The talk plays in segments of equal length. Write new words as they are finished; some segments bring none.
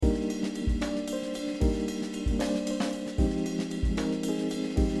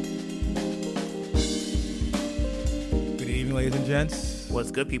Ladies and gents, What's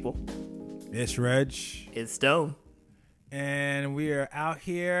good, people? it's Reg, It's Stone. and we are out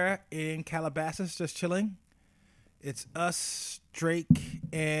here in Calabasas just chilling. It's us, Drake,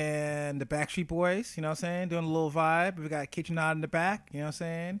 and the Backstreet Boys, you know what I'm saying? Doing a little vibe. We got Kitchen Nod in the back, you know what I'm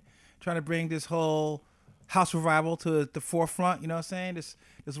saying? Trying to bring this whole house revival to the forefront, you know what I'm saying? Just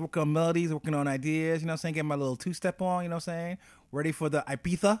working on melodies, working on ideas, you know what I'm saying? Getting my little two-step on, you know what I'm saying? Ready for the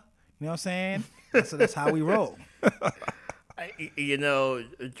Ibiza, you know what I'm saying? So that's how we roll.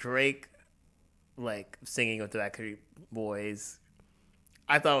 Drake, like, singing with the Backstreet Boys,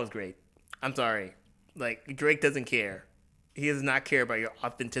 I thought it was great. I'm sorry. Like, Drake doesn't care. He does not care about your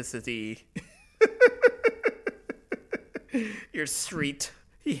authenticity. Your street.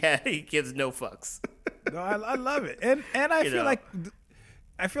 He gives no fucks. No, I love it, and I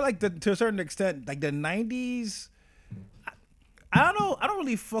feel like to a certain extent, like the '90s. I don't know. I don't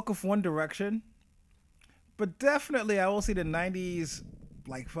really fuck with One Direction, but definitely I will see the '90s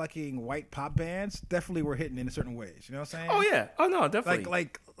like fucking white pop bands definitely were hitting in certain ways. You know what I'm saying? Oh yeah. Oh no,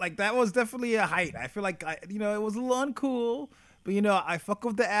 definitely. Like that was definitely a height. I feel like it was a little uncool. But, I fuck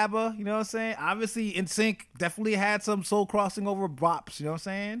with the ABBA, you know what I'm saying? Obviously, NSYNC definitely had some soul crossing over bops, you know what I'm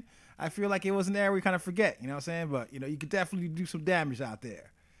saying? I feel like it was an era we kind of forget, you know what I'm saying? But, you could definitely do some damage out there.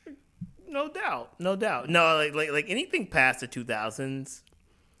 No doubt. No, like anything past the 2000s,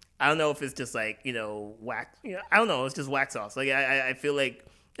 I don't know if it's just like, wax, I don't know, it's just wax sauce. Like, I feel like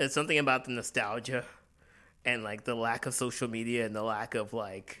there's something about the nostalgia and, like, the lack of social media and the lack of,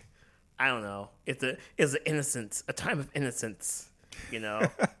 like, I don't know. It's an innocence, a time of innocence,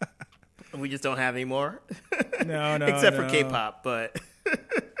 We just don't have anymore. No. Except for K-pop, but...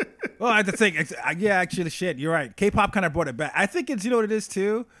 Well, I have to think. Yeah, actually, shit, you're right. K-pop kind of brought it back. I think it's, what it is,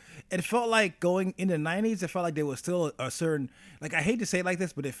 too? It felt like going in the 90s, it felt like there was still a certain... Like, I hate to say it like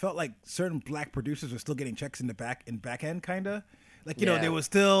this, but it felt like certain black producers were still getting checks in the back end, kind of. Like, there was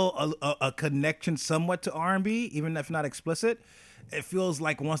still a connection somewhat to R&B, even if not explicit. It feels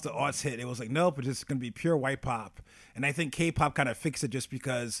like once the aughts hit, it was like, nope, it's just going to be pure white pop. And I think K-pop kind of fixed it just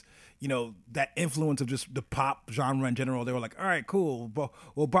because, that influence of just the pop genre in general. They were like, all right, cool.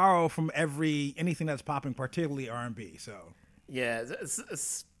 We'll borrow from anything that's popping, particularly R&B. So, yeah.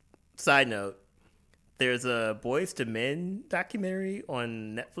 Side note, there's a Boys to Men documentary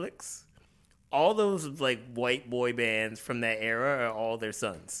on Netflix. All those, like, white boy bands from that era are all their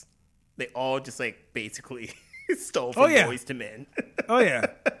sons. They all just, like, basically... stole from Boys to Men. Oh yeah,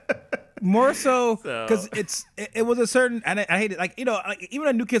 more so because it was a certain, and I hate it. Like even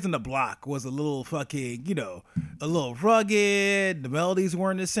a New Kids on the Block was a little fucking a little rugged. The melodies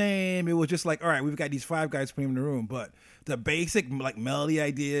weren't the same. It was just like, all right, we've got these five guys playing in the room, but the basic melody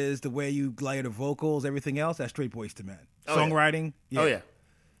ideas, the way you layer the vocals, everything else, that's straight Boys to Men. Songwriting,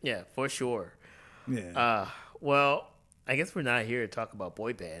 yeah, for sure. Yeah. Well, I guess we're not here to talk about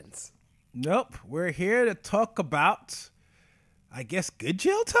boy bands. Nope. We're here to talk about, I guess, good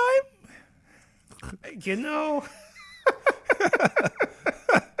jail time?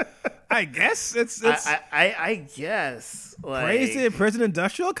 I guess it's I guess, like, praise the prison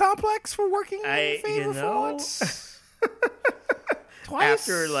industrial complex for working in favor for once. Twice.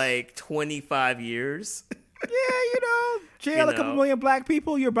 After like 25 years. Yeah, jail a couple million black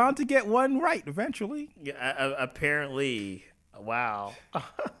people, you're bound to get one right eventually. Yeah, apparently. Wow.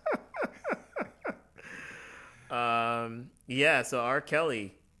 So R.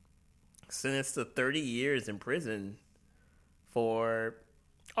 Kelly sentenced to 30 years in prison for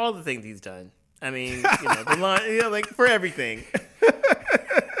all the things he's done. I mean, like for everything.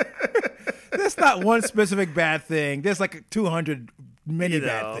 There's not one specific bad thing. There's like 200 many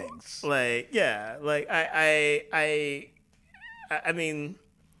bad things. Like, yeah, like I mean,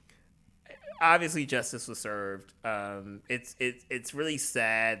 obviously justice was served. It's really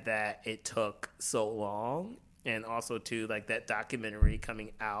sad that it took so long. And also, too, like that documentary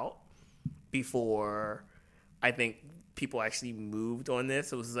coming out before I think people actually moved on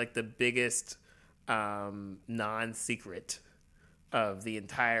this. It was like the biggest non-secret of the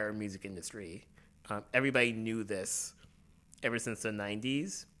entire music industry. Everybody knew this ever since the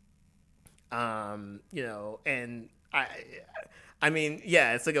 90s. And I mean,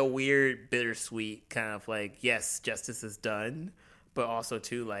 yeah, it's like a weird, bittersweet kind of like, yes, justice is done. But also,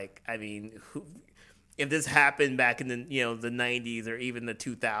 too, like, I mean, if this happened back in the the 90s or even the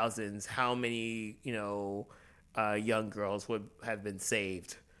 2000s, how many young girls would have been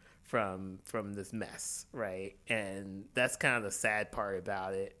saved from this mess, right? And that's kind of the sad part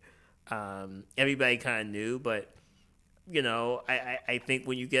about it. Everybody kind of knew, but I think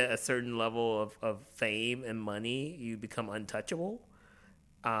when you get a certain level of fame and money, you become untouchable.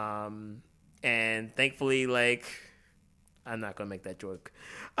 And thankfully, like, I'm not gonna make that joke.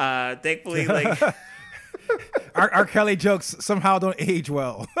 Thankfully, like our Kelly jokes somehow don't age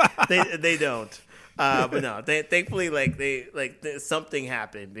well. they don't. But no, thankfully, like something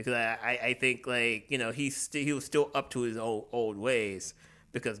happened because I think like he was still up to his old ways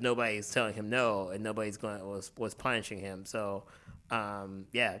because nobody's telling him no and nobody's was punishing him. So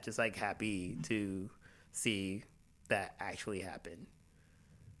yeah, just like happy to see that actually happen.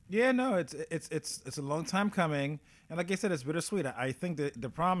 Yeah, no, it's a long time coming, and like I said, it's bittersweet. I think that the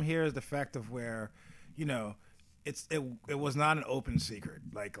problem here is the fact of where, it was not an open secret.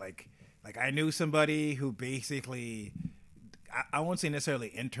 Like I knew somebody who basically, I won't say necessarily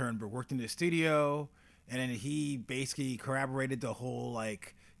interned, but worked in the studio, and then he basically corroborated the whole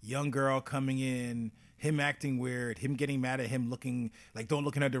like young girl coming in, him acting weird, him getting mad at him, looking like don't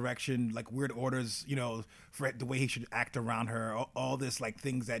look in her direction, like weird orders, for the way he should act around her, all this like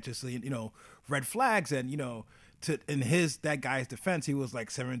things that just red flags, and to in that guy's defense, he was like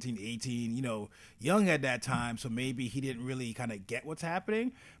 17, 18, young at that time, so maybe he didn't really kind of get what's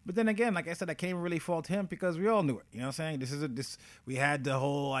happening. But then again, like I said, I can't even really fault him because we all knew it. You know what I'm saying? We had the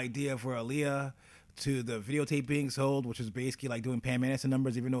whole idea for Aaliyah to the videotape being sold, which is basically like doing Pam Anderson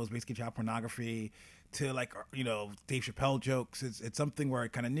numbers, even though it was basically child pornography, to like Dave Chappelle jokes. It's something where I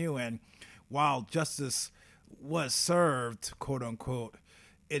kind of knew, and while justice was served, quote unquote,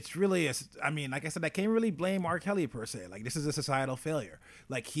 it's really like I said, I can't really blame R. Kelly per se. Like, this is a societal failure.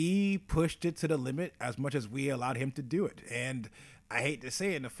 Like, he pushed it to the limit as much as we allowed him to do it, and I hate to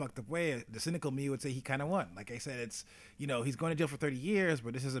say it in a fucked up way, the cynical me would say he kind of won. Like I said, it's, he's going to jail for 30 years,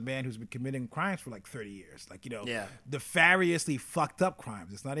 but this is a man who's been committing crimes for like 30 years. Like, nefariously fucked up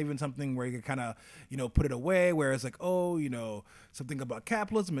crimes. It's not even something where you can kind of, put it away, where it's like, something about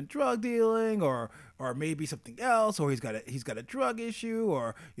capitalism and drug dealing, or maybe something else, or he's got a drug issue,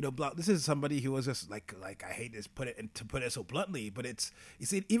 or, blah. This is somebody who was just like I hate to put it so bluntly, but it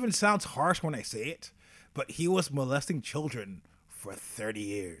even sounds harsh when I say it, but he was molesting children for 30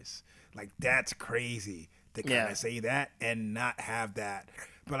 years. Like, that's crazy to kind of say that and not have that.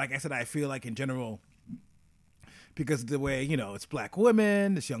 But like I said, I feel like in general, because of the way, it's black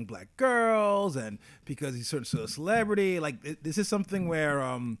women, it's young black girls, and because he's sort of a celebrity, like this is something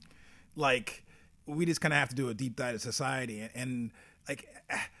where like we just kind of have to do a deep dive of society, and like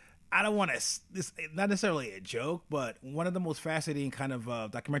I don't want to, this not necessarily a joke, but one of the most fascinating kind of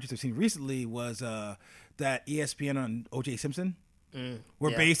documentaries I've seen recently was that ESPN on O.J. Simpson,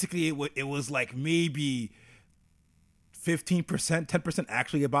 where basically it was like maybe 15%, 10%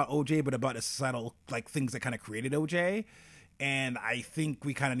 actually about OJ, but about the societal like things that kind of created OJ. And I think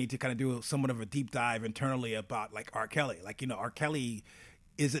we kind of need to kind of do somewhat of a deep dive internally about like R. Kelly. Like, R. Kelly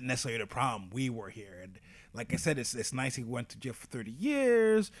isn't necessarily the problem. We were here. And like I said, it's nice he went to jail for 30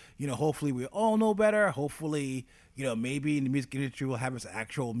 years. Hopefully we all know better. Hopefully, maybe in the music industry we'll have this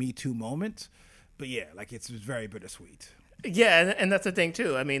actual Me Too moment. But yeah, like it's very bittersweet. Yeah, and that's the thing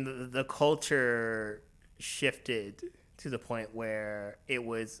too. I mean, the culture shifted to the point where it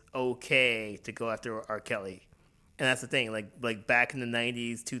was okay to go after R. Kelly, and that's the thing. Like back in the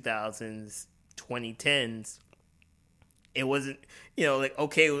 90s, 2000s, 2010s, it wasn't like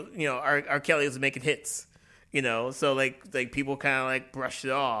okay. R. Kelly was making hits, so like people kind of like brushed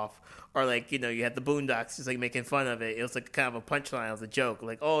it off. Or like, you had the Boondocks just like making fun of it. It was like kind of a punchline. It was a joke.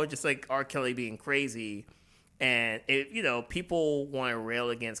 Like, oh, just like R. Kelly being crazy. And it, people want to rail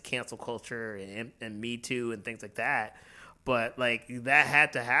against cancel culture and Me Too and things like that. But like that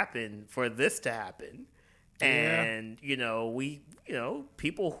had to happen for this to happen. And, we,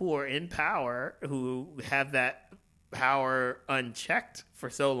 people who are in power, who have that power unchecked for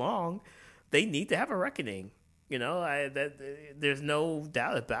so long, they need to have a reckoning. There's no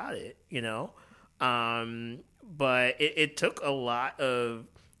doubt about it, but it took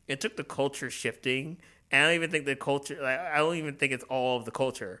it took the culture shifting. And I don't even think the culture, I don't even think it's all of the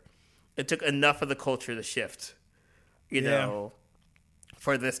culture. It took enough of the culture to shift,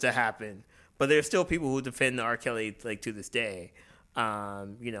 for this to happen. But there's still people who defend R. Kelly, like, to this day.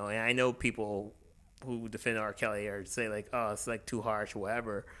 And I know people who defend R. Kelly or say, like, oh, it's, like, too harsh or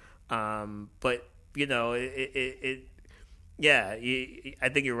whatever. But, I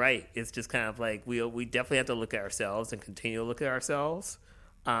think you're right. It's just kind of like we definitely have to look at ourselves and continue to look at ourselves,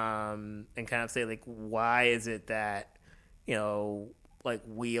 and kind of say like, why is it that like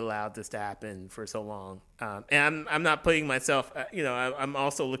we allowed this to happen for so long? And I'm not putting myself, I'm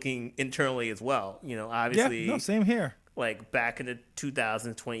also looking internally as well. Obviously, yeah, no, same here. Like back in the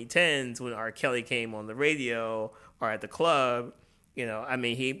 2000s, 2010s, when R. Kelly came on the radio or at the club,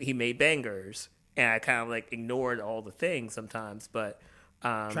 he made bangers. And I kind of like ignored all the things sometimes, but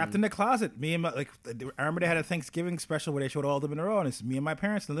Trapped in the closet. Me and my I remember they had a Thanksgiving special where they showed all of them in a row, and it's me and my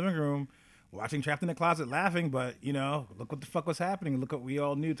parents in the living room watching Trapped in the Closet, laughing. But look what the fuck was happening. Look what we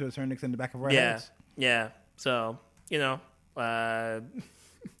all knew to a certain extent in the back of our heads. Yeah. So it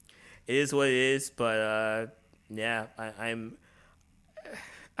is what it is. But yeah, I'm.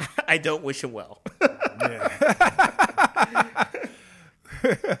 I don't wish him well.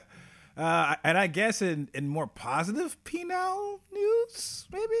 And I guess in more positive penal news,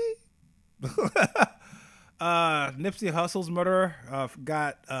 maybe Nipsey Hussle's murderer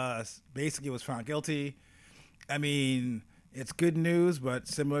basically was found guilty. I mean, it's good news, but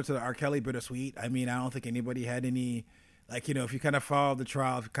similar to the R. Kelly bittersweet. I mean, I don't think anybody had any, if you kind of followed the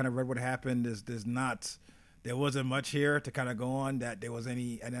trial, if you kind of read what happened, there wasn't much here to kind of go on that there was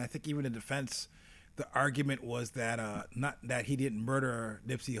any, and I think even in defense, the argument was that not that he didn't murder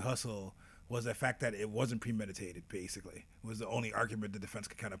Nipsey Hussle, was the fact that it wasn't premeditated. Basically, was the only argument the defense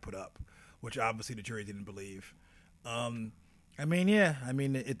could kind of put up, which obviously the jury didn't believe. I mean,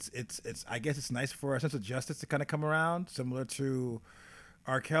 it's I guess it's nice for a sense of justice to kind of come around, similar to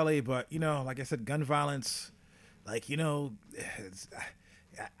R. Kelly. But like I said, gun violence, I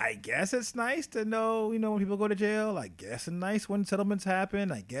guess it's nice to know, when people go to jail. I guess it's nice when settlements happen.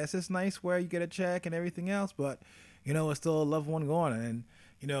 I guess it's nice where you get a check and everything else. But, it's still a loved one gone. And,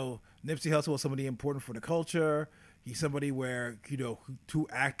 Nipsey Hussle was somebody important for the culture. He's somebody where, who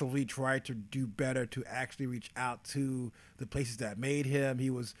actively tried to do better, to actually reach out to the places that made him. He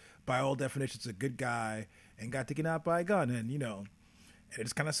was, by all definitions, a good guy and got taken out by a gun. And, it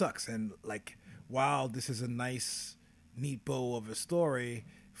just kind of sucks. And, while this is a nice, neat bow of a story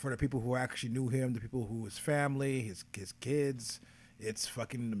for the people who actually knew him, the people who his family, his kids, it's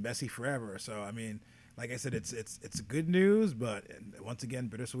fucking messy forever. So I mean, like I said, it's good news, but once again,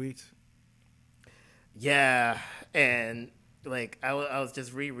 bittersweet. Yeah, and I was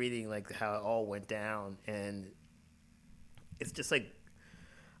just rereading how it all went down, and it's just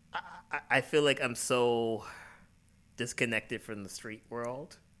I feel like I'm so disconnected from the street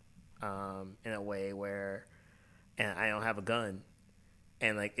world, in a way where. And I don't have a gun.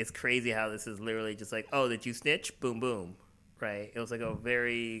 And, it's crazy how this is literally just oh, did you snitch? Boom, boom. Right? It was, a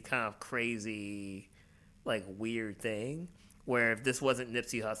very kind of crazy, weird thing. Where if this wasn't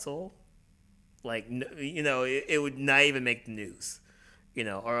Nipsey Hussle, it would not even make the news. Or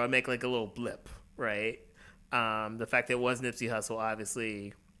it would make, a little blip. Right? The fact that it was Nipsey Hussle,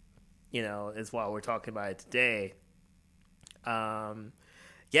 obviously, is why we're talking about it today.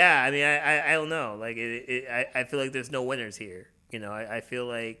 Yeah, I mean, I don't know. I feel like there's no winners here. I feel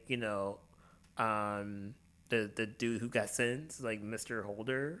like, the dude who got sentenced, Mr.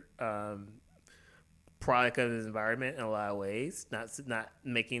 Holder, product of his environment in a lot of ways. Not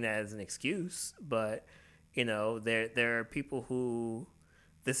making that as an excuse, but there are people who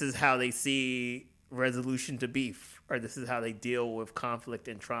this is how they see resolution to beef, or this is how they deal with conflict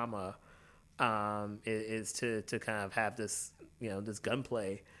and trauma. Is to kind of have this this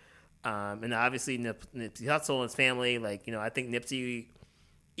gunplay, and obviously Nipsey Hussle and his family, I think Nipsey,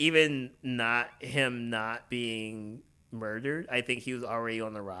 even not being murdered, I think he was already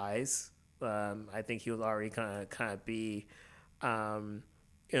on the rise. I think he was already kind of be, not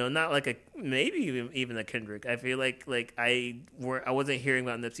maybe even a Kendrick. I feel like I wasn't hearing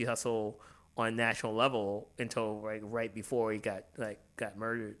about Nipsey Hussle on a national level until right before he got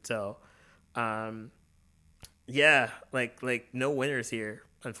murdered. So. Yeah, no winners here,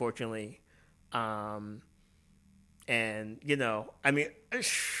 unfortunately. And I mean,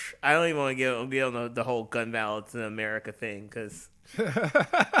 I don't even want to get on the whole gun violence in America thing, because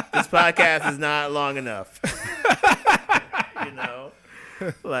this podcast is not long enough.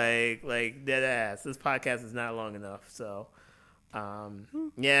 Dead ass. This podcast is not long enough. So,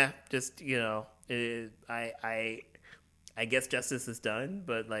 yeah, just I guess justice is done,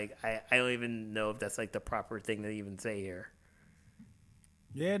 but I don't even know if that's the proper thing to even say here.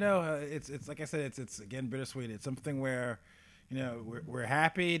 Yeah, no, it's like I said, it's again bittersweet. It's something where, we're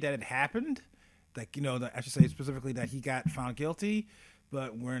happy that it happened, I should say specifically that he got found guilty,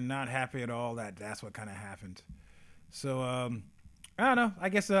 but we're not happy at all that that's what kind of happened. So I don't know. I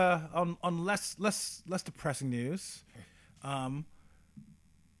guess on less depressing news,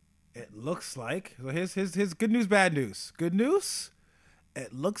 it looks like, so here's good news, bad news. Good news,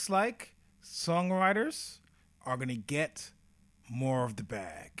 it looks like songwriters are going to get more of the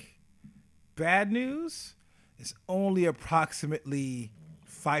bag. Bad news is only approximately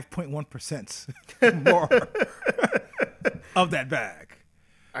 5.1% more of that bag.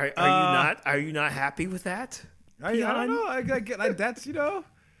 Are you not happy with that? I don't know. I get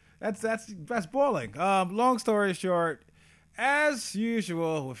that's that's boiling. Long story short, as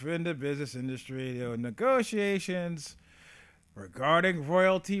usual within the business industry, there were negotiations regarding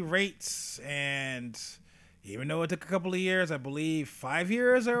royalty rates, and even though it took a couple of years, I believe 5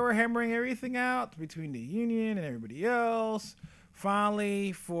 years, they were hammering everything out between the union and everybody else.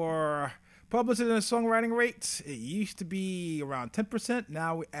 Finally, for publishing and songwriting rates, it used to be around 10%.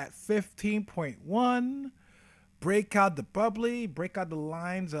 Now we're at 15.1. Break out the bubbly, break out the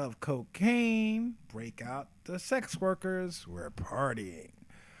lines of cocaine, break out the sex workers. We're partying.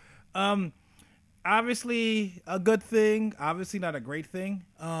 Obviously a good thing, obviously not a great thing.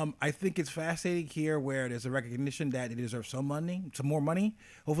 I think it's fascinating here where there's a recognition that it deserves some more money.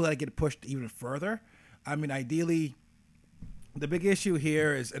 Hopefully that get pushed even further. I mean, ideally, the big issue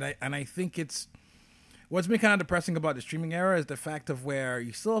here is, and I think it's what's been kind of depressing about the streaming era is the fact of where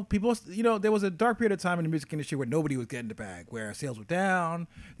you still people, there was a dark period of time in the music industry where nobody was getting the bag, where sales were down,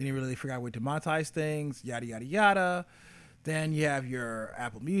 they didn't really figure out a way to monetize things, yada yada yada. Then you have your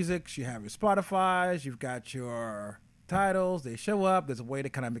Apple Musics, you have your Spotify's, you've got your titles, they show up, there's a way to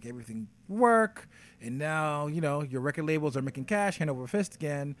kind of make everything work, and now, your record labels are making cash hand over fist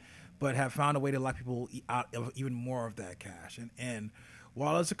again, but have found a way to lock people out of even more of that cash. And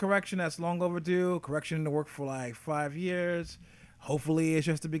while it's a correction that's long overdue, correction in the work for like 5 years, hopefully it's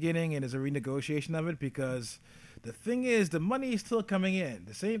just the beginning and there's a renegotiation of it, because the thing is, the money is still coming in.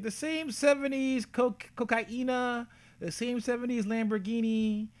 The same 70s cocaina, the same 70s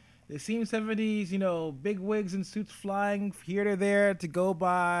Lamborghini, the same 70s, big wigs and suits flying here to there to go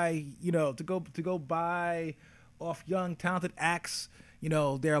buy, to go buy off young, talented acts,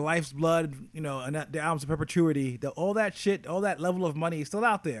 their life's blood, and their albums of perpetuity. All that shit, all that level of money is still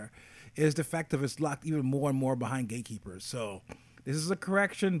out there. Is the fact of it's locked even more and more behind gatekeepers. So this is a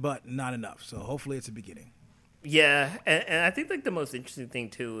correction, but not enough. So hopefully it's a beginning. Yeah, and I think like the most interesting thing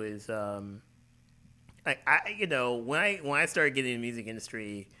too is, when I started getting in the music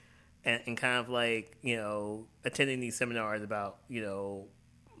industry, and kind of like attending these seminars about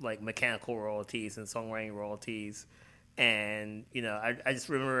like mechanical royalties and songwriting royalties, and I just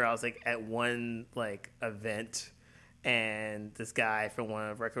remember I was like at one like event, and this guy from one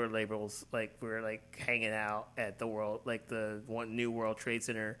of the record labels, like we were like hanging out at the one new World Trade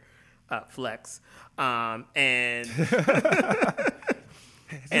Center, Flex, and and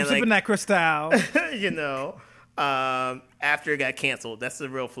sipping that Cristal, after it got canceled. That's the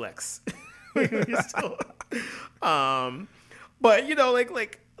real Flex. Still, but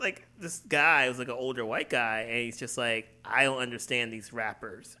like this guy was like an older white guy, and he's just like, I don't understand these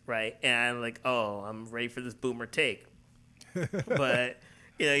rappers, right? And I'm like, oh, I'm ready for this boomer take. But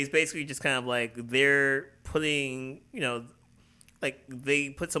he's basically just kind of like, they're putting, like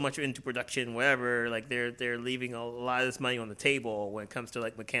they put so much into production, whatever. Like they're leaving a lot of this money on the table when it comes to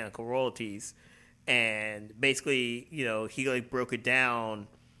like mechanical royalties. And basically, he like broke it down.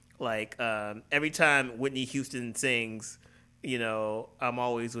 Like every time Whitney Houston sings, I'm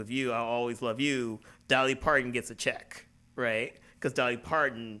always with you, I'll always love you, Dolly Parton gets a check, right? Because Dolly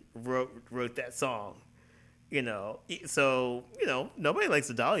Parton wrote that song. So nobody likes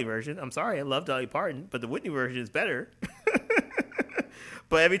the Dolly version. I'm sorry, I love Dolly Parton, but the Whitney version is better.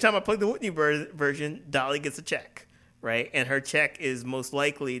 But every time I play the Whitney version, Dolly gets a check, right? And her check is most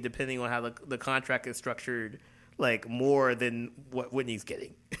likely, depending on how the contract is structured, like more than what Whitney's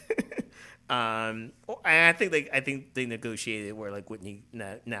getting. And I think they negotiated where like Whitney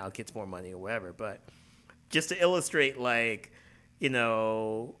now gets more money or whatever. But just to illustrate, like,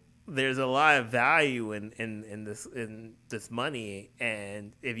 there's a lot of value in this money,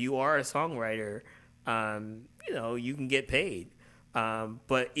 and if you are a songwriter, you can get paid.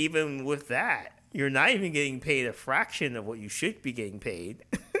 But even with that, you're not even getting paid a fraction of what you should be getting paid.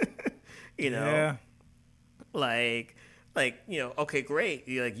 Yeah. Okay, great.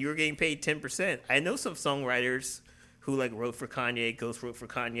 You're getting paid 10%. I know some songwriters who like wrote for Kanye, Ghost wrote for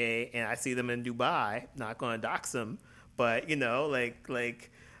Kanye, and I see them in Dubai. Not going to dox them, but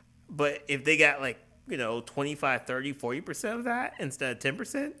but if they got 25, 30, 40% of that instead of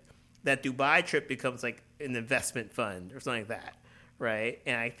 10%, that Dubai trip becomes like an investment fund or something like that, right?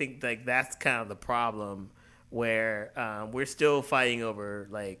 And I think like that's kind of the problem where we're still fighting over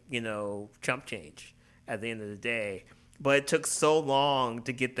chump change at the end of the day. But it took so long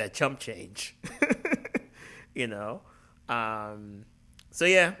to get that chump change, So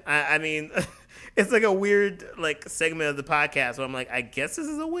yeah, I mean, it's like a weird segment of the podcast where I'm like, I guess this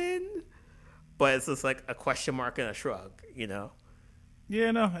is a win, but it's just like a question mark and a shrug, Yeah,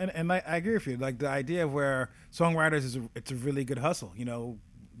 no, and I agree with you. Like the idea of where songwriters it's a really good hustle.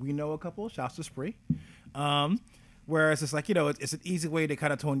 We know a couple. Shouts to Spree. where it's just like, it's an easy way to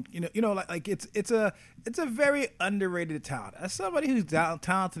kind of tone, like it's a very underrated talent. As somebody who's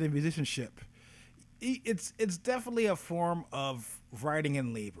talented in musicianship, it's definitely a form of writing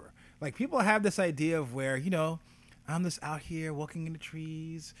and labor. Like, people have this idea of where, I'm just out here walking in the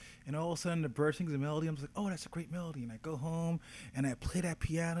trees, and all of a sudden the bird sings a melody. I'm just like, oh, that's a great melody. And I go home and I play that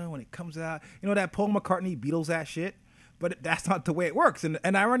piano when it comes out. That Paul McCartney Beatles ass shit. But that's not the way it works. And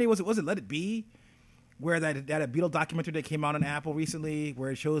irony was it Let It Be, where that a Beatle documentary that came out on Apple recently, where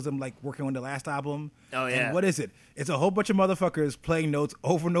it shows them like working on the last album. Oh yeah. And what is it? It's a whole bunch of motherfuckers playing notes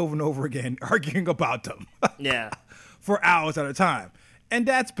over and over and over again, arguing about them. Yeah. For hours at a time. And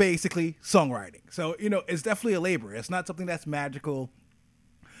that's basically songwriting. So, it's definitely a labor. It's not something that's magical.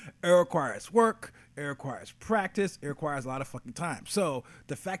 It requires work. It requires practice. It requires a lot of fucking time. So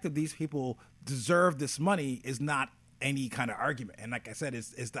the fact that these people deserve this money is not any kind of argument. And like I said,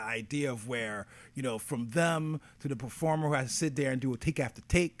 it's the idea of where, from them to the performer who has to sit there and do a take after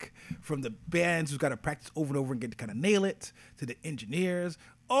take, from the bands who's got to practice over and over again to kind of nail it, to the engineers,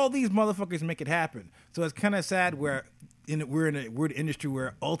 all these motherfuckers make it happen. So it's kind of sad where we're in a weird industry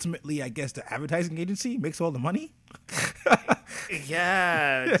where ultimately, I guess, the advertising agency makes all the money.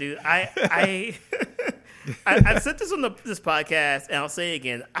 Yeah, dude. I've said this on this podcast, and I'll say it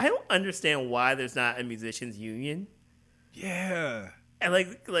again. I don't understand why there's not a musicians union. Yeah. And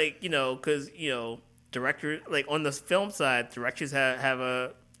because director, like on the film side, directors have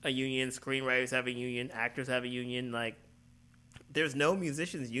a union, screenwriters have a union, actors have a union. Like, there's no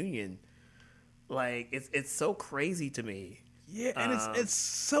musicians union. Like, it's so crazy to me. Yeah, and it's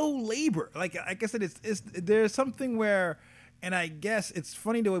so labor. Like I said, it's there's something where, and I guess it's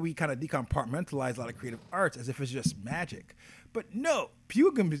funny the way we kind of decompartmentalize a lot of creative arts as if it's just magic. But no,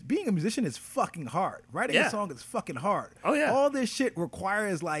 being a musician is fucking hard. Writing a song is fucking hard. Oh yeah. All this shit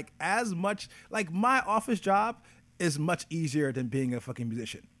requires like as much. Like, my office job is much easier than being a fucking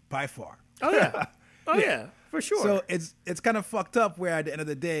musician by far. Oh yeah. Oh yeah. For sure. So it's kind of fucked up where at the end of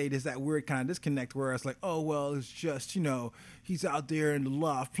the day, there's that weird kind of disconnect where it's like, oh, well, it's just, he's out there in the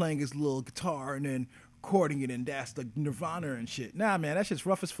loft playing his little guitar and then recording it, and that's like Nirvana and shit. Nah, man, that shit's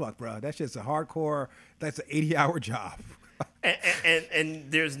rough as fuck, bro. That's just a hardcore, that's an 80-hour job. and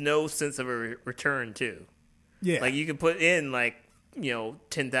there's no sense of a return, too. Yeah. Like, you can put in,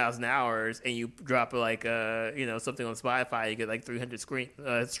 10,000 hours and you drop something on Spotify, you get like 300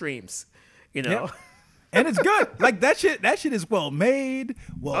 streams, Yep. And it's good. Like, that shit is well made,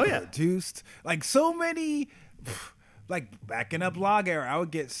 well produced. Like, so many, like, back in the blog era, I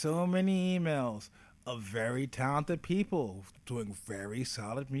would get so many emails of very talented people doing very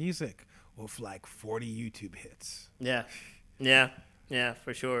solid music with like 40 YouTube hits. Yeah,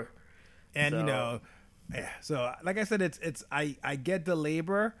 for sure. And so like I said, I get the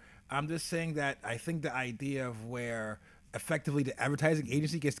labor. I'm just saying that I think the idea of where effectively the advertising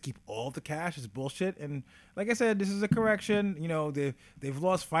agency gets to keep all the cash is bullshit. And like I said, this is a correction. They've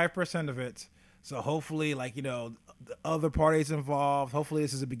lost 5% of it. So hopefully, the other parties involved, hopefully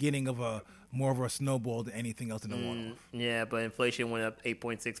this is the beginning of more of a snowball than anything else in the one-off. Yeah, but inflation went up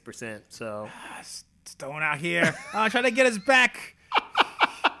 8.6%. So Stone out here, trying to get us back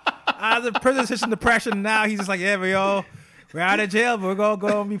out of the prison system depression. Now he's just like, yeah, we're out of jail, but we're gonna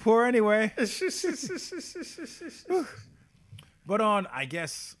go and be poor anyway. But on, I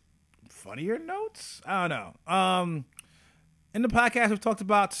guess, funnier notes, I don't know. In the podcast, we've talked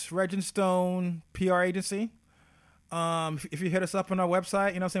about Regent Stone PR agency. If you hit us up on our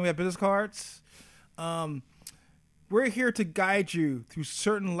website, we have business cards. We're here to guide you through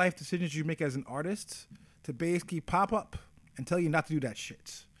certain life decisions you make as an artist to basically pop up and tell you not to do that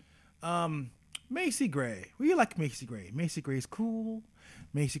shit. Macy Gray. We like Macy Gray. Macy Gray's cool.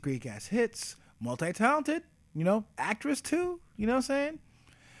 Macy Gray got hits. Multi-talented. Actress too. You know what I'm saying?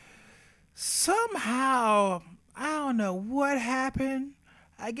 Somehow, I don't know what happened.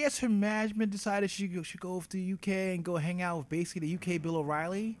 I guess her management decided she should go over to the UK and go hang out with basically the UK Bill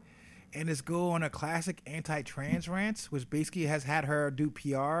O'Reilly and just go on a classic anti-trans rant, which basically has had her do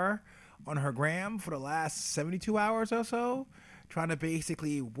PR on her gram for the last 72 hours or so, trying to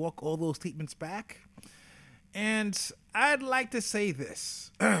basically walk all those statements back. And I'd like to say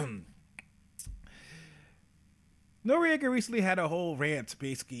this. Noriega recently had a whole rant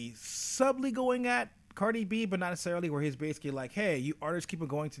basically subtly going at Cardi B, but not necessarily, where he's basically like, hey, you artists keep on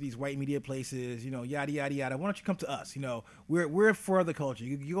going to these white media places, yada, yada, yada. Why don't you come to us? We're for the culture.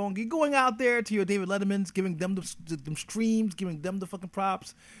 You're going out there to your David Lettermans, giving them them streams, giving them the fucking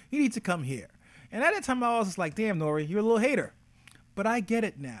props. You need to come here. And at that time, I was just like, damn, Nori, you're a little hater. But I get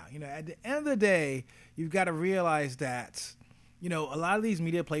it now. At the end of the day, you've got to realize that, a lot of these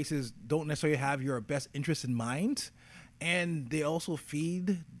media places don't necessarily have your best interest in mind. and they also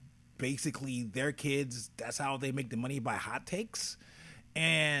feed basically their kids. That's how they make the money, by hot takes.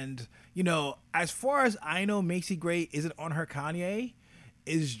 And as far as I know, Macy Gray isn't on her Kanye.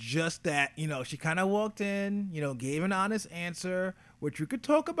 Is just that she kind of walked in, gave an honest answer, which we could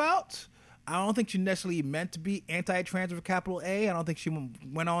talk about. I don't think she necessarily meant to be anti-trans with a capital A. I don't think she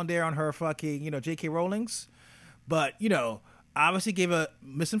went on there on her fucking J.K. Rowling's, but obviously gave a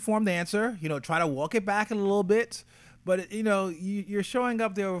misinformed answer. Try to walk it back a little bit. But you're showing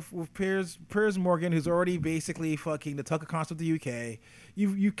up there with Piers Morgan, who's already basically fucking the Tucker Carlson of the UK.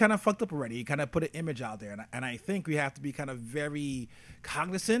 You kind of fucked up already. You kind of put an image out there, and I think we have to be kind of very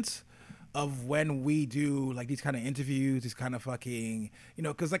cognizant of when we do like these kind of interviews, these kind of fucking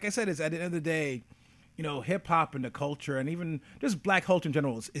because like I said, it's at the end of the day, hip hop and the culture, and even just black culture in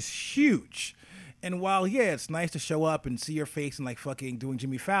general is huge. And while it's nice to show up and see your face and like fucking doing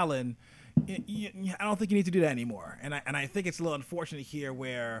Jimmy Fallon. I don't think you need to do that anymore, and I think it's a little unfortunate here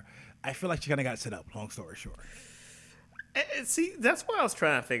where I feel like she kind of got set up. Long story short, see, that's what I was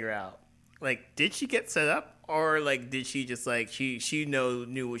trying to figure out. Like, did she get set up, or like did she just like she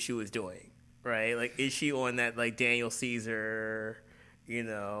knew what she was doing, right? Like, is she on that like Daniel Caesar,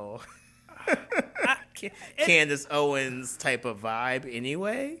 Candace Owens type of vibe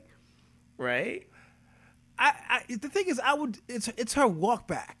anyway, right? The thing is, it's her walk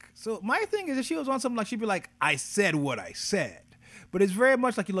back. So my thing is, if she was on something like, she'd be like, I said what I said. But it's very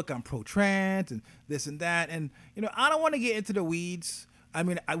much like, you look, I'm pro-trans and this and that. And, I don't want to get into the weeds. I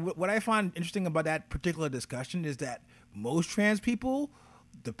mean, what I find interesting about that particular discussion is that most trans people,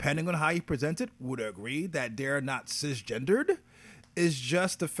 depending on how you present it, would agree that they're not cisgendered. Is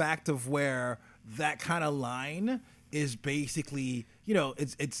just the fact of where that kind of line is basically,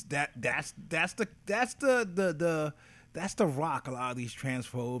 it's that's the rock a lot of these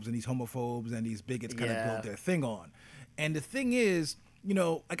transphobes and these homophobes and these bigots kind of build their thing on. And the thing is,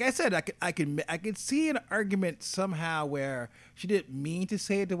 like I said, I could see an argument somehow where she didn't mean to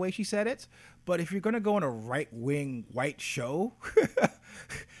say it the way she said it, but if you're gonna go on a right-wing white show, how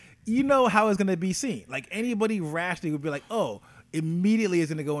it's gonna be seen. Like, anybody rationally would be like, oh, immediately is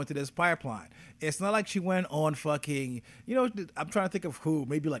going to go into this pipeline. It's not like she went on fucking, I'm trying to think of who,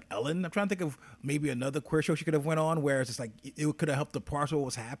 maybe like Ellen. I'm trying to think of maybe another queer show she could have went on where it's just like, it could have helped to parse what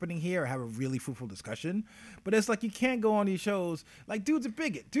was happening here or have a really fruitful discussion. But it's like, you can't go on these shows. Like, dude's a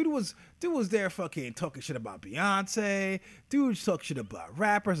bigot. Dude was there fucking talking shit about Beyonce. Dude talk shit about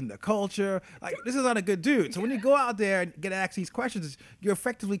rappers and the culture. Like, this is not a good dude. So when you go out there and get asked these questions, you're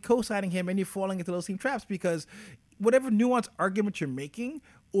effectively co-signing him and you're falling into those same traps because whatever nuanced argument you're making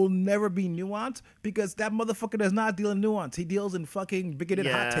will never be nuanced because that motherfucker does not deal in nuance. He deals in fucking bigoted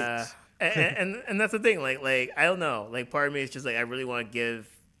hot takes. and that's the thing. Like I don't know. Like, part of me is just like, I really want to give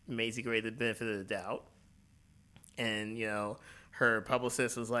Macy Gray the benefit of the doubt. And her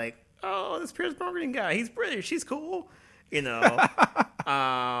publicist was like, "Oh, this Piers Morgan guy, he's British. He's cool." But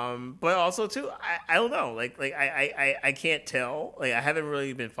also too, I don't know. Like I can't tell. Like, I haven't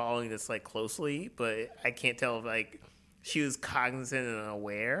really been following this like closely, but I can't tell if like she was cognizant and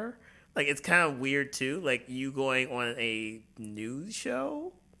aware. Like, it's kind of weird too. Like, you going on a news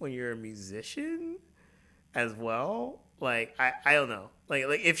show when you're a musician as well. Like, I don't know. Like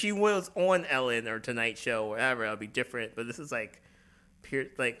if she was on Ellen or Tonight Show or whatever, it'd be different. But this is like pure.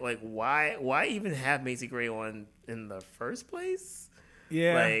 Like why even have Macy Gray on in the first place?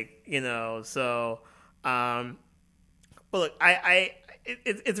 Yeah. Like, so, but look,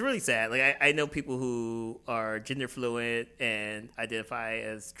 it's really sad. Like, I know people who are gender fluid and identify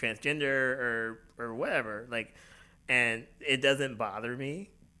as transgender or whatever. Like, and it doesn't bother me.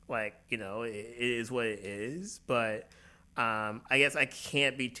 Like, it is what it is. But I guess I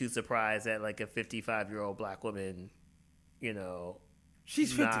can't be too surprised that like a 55-year-old black woman,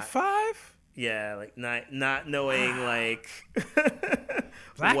 she's 55. Yeah, like not knowing like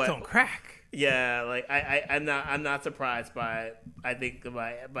black don't crack. Yeah, like I'm not surprised by I think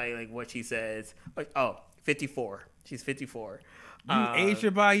by like what she says. Like, 54. She's 54. You aged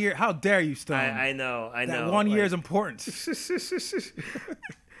her by a year. How dare you, Stone? I know. That 1 year is important.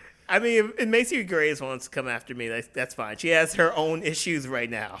 I mean, if Macy Gray wants to come after me, that's fine. She has her own issues right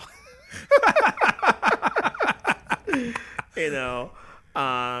now.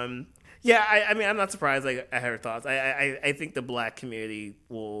 Yeah, I mean, I'm not surprised like at her thoughts. I think the black community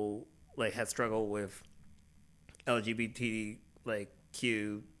has struggled with LGBT like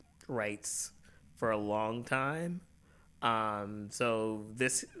Q rights for a long time. So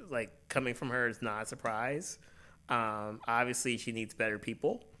this like coming from her is not a surprise. Obviously, she needs better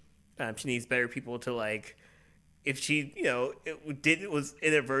people. She needs better people to like if she, was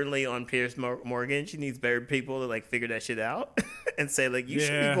inadvertently on Piers Morgan, she needs better people to like figure that shit out and say like, you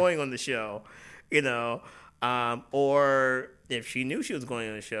should be going on the show, or if she knew she was going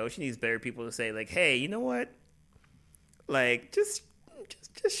on the show, she needs better people to say like, hey, you know what? Like, just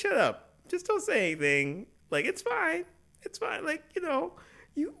shut up. Just don't say anything. Like, it's fine. It's fine. Like, you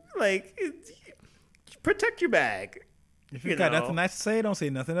like protect your bag. If you got nothing nice to say, don't say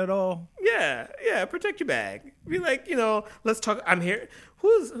nothing at all. Yeah, protect your bag. Be like, let's talk. I'm here.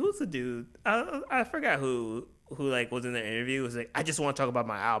 Who's the dude? I forgot who like was in the interview. Was like, I just want to talk about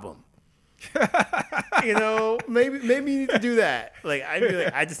my album. Maybe you need to do that. Like, I'd be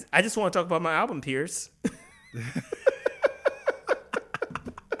like, I just want to talk about my album, Pierce.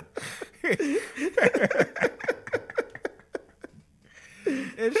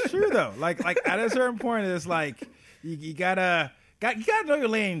 It's true though. Like at a certain point, it's like you gotta know your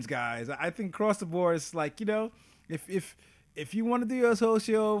lanes, guys. I think across the board, it's like if you want to do your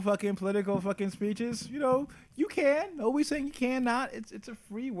socio fucking political fucking speeches, you can. Always saying you cannot. It's a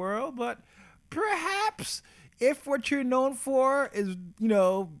free world, but perhaps if what you're known for is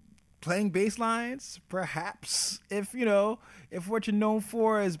playing bass lines, perhaps if what you're known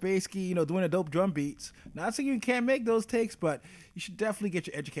for is basically doing a dope drum beats, not saying you can't make those takes, but you should definitely get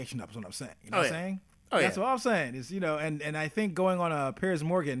your education up. Is what I'm saying. You know what I'm saying? That's what I'm saying. Is and I think going on Piers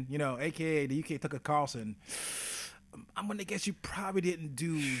Morgan, aka the UK Tucker Carlson, I'm gonna guess you probably didn't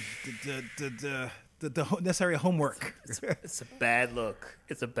do the necessary homework. It's a bad look.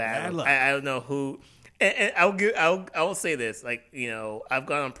 It's a bad look. I don't know who. And I will say this, like, I've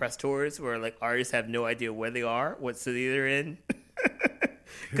gone on press tours where like artists have no idea where they are, what city they're in,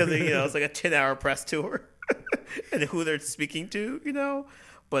 because it's like a 10-hour press tour, and who they're speaking to,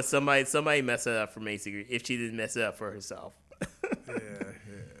 but somebody messed it up for Macy if she didn't mess it up for herself. Yeah.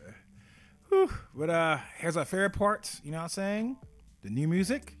 Whew. But here's our favorite part. You know what I'm saying? The new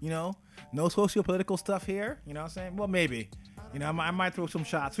music. No socio-political stuff here. You know what I'm saying? Well, maybe. I might throw some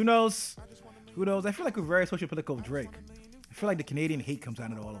shots. Who knows? I feel like we're very socio-political with Drake. I feel like the Canadian hate comes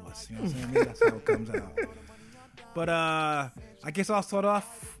out of all of us. You know what I'm saying? Maybe that's how it comes out. But I guess I'll start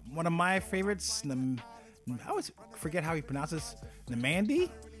off one of my favorites. I always forget how he pronounces Namandi.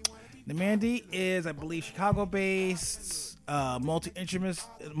 Namandi is, I believe, Chicago-based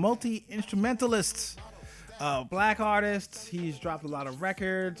multi-instrumentalist, black artist. He's dropped a lot of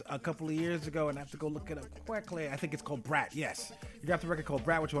records a couple of years ago, and I have to go look it up quickly. I think it's called Brat. Yes, he dropped a record called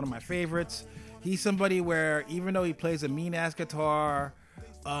Brat, which is one of my favorites. He's somebody where even though he plays a mean-ass guitar,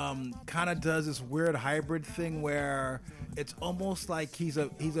 kind of does this weird hybrid thing where it's almost like he's a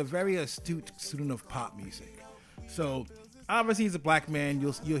very astute student of pop music. So obviously he's a black man.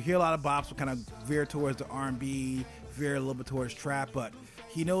 You'll hear a lot of bops will kind of veer towards the R&B, veer a little bit towards trap, but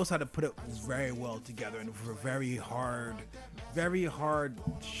he knows how to put it very well together and for very hard,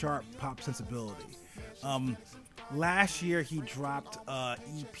 sharp pop sensibility. Last year he dropped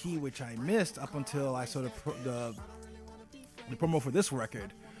EP, which I missed up until I saw the promo for this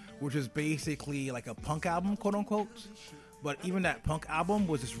record, which is basically like a punk album, quote unquote. But even that punk album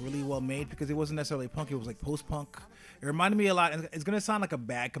was just really well made because it wasn't necessarily punk; it was like post-punk. It reminded me a lot. And it's gonna sound like a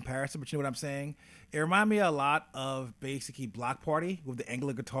bad comparison, but you know what I'm saying. It reminded me a lot of basically Block Party with the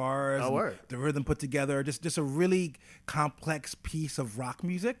angular guitars, the rhythm put together. Just a really complex piece of rock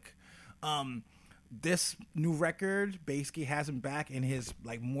music. This new record basically has him back in his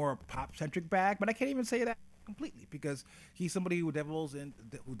like more pop-centric bag, but I can't even say that completely because he's somebody who dabbles in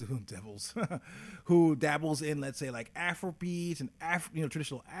let's say like Afrobeats and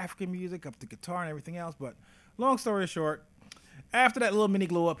traditional African music up to guitar and everything else. But long story short, after that little mini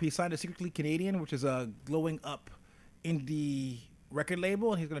glow up, he signed to Secretly Canadian, which is a glowing up indie record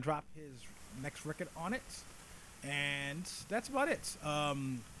label, and he's gonna drop his next record on it. And that's about it.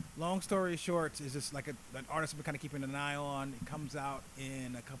 Long story short, is just like an artist I've been kind of keeping an eye on. It comes out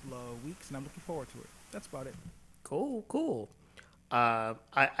in a couple of weeks, and I'm looking forward to it. That's about it. Cool. I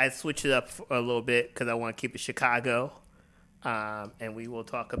switched it up a little bit because I want to keep it Chicago. And we will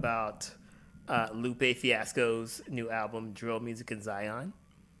talk about Lupe Fiasco's new album, Drill Music in Zion.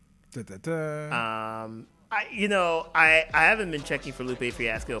 I haven't been checking for Lupe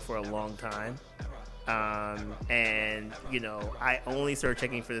Fiasco for a long time. And I only started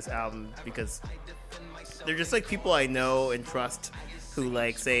checking for this album because they're just like people I know and trust who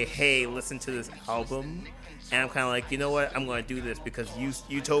like say, hey, listen to this album, and I'm kind of like, you know what, I'm going to do this because you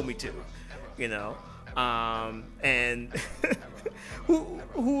told me to, And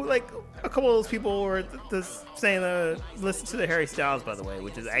who like a couple of those people were just saying listen to the Harry Styles, by the way,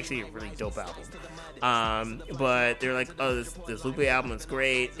 which is actually a really dope album. But they're like, oh, this Lupe album is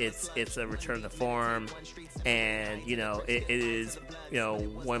great. It's a return to form, and it is.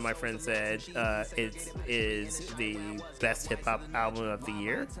 One of my friends said it is the best hip hop album of the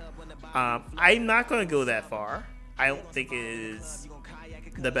year. I'm not going to go that far. I don't think it is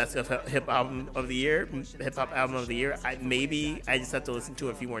the best hip album of the year, hip hop album of the year. Maybe I just have to listen to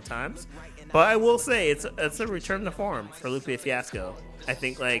it a few more times, but I will say it's a return to form for Lupe Fiasco. I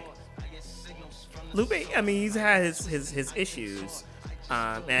think like Lupe, I mean, he's had his issues,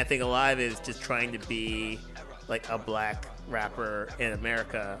 and I think a lot of it is just trying to be like a black rapper in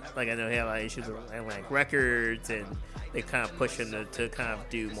America. Like I know he had a lot of issues with Atlantic Records, and they kind of push him to kind of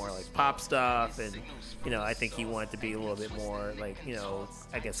do more like pop stuff, and I think he wanted to be a little bit more like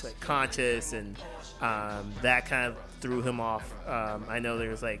I guess like conscious, and that kind of threw him off. I know there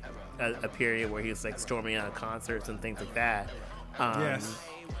was like a period where he was like storming out of concerts and things like that. Yes.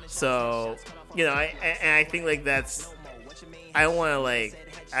 So I think like that's. I don't want to like.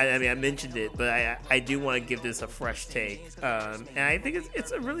 I mean, I mentioned it, but I do want to give this a fresh take. And I think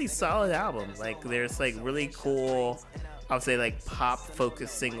it's a really solid album. Like there's like really cool, I would say like pop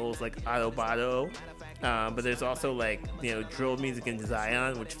focused singles like Autobado. But there's also like drill music in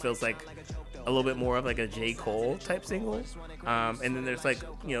Zion, which feels like a little bit more of like a J. Cole type single. And then there's like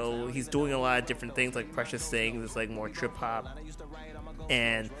he's doing a lot of different things like Precious Things. It's like more trip hop.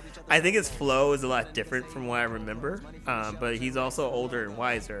 And I think his flow is a lot different from what I remember, but he's also older and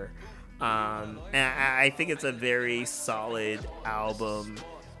wiser. And I think it's a very solid album,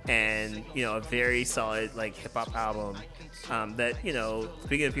 and a very solid like hip hop album. That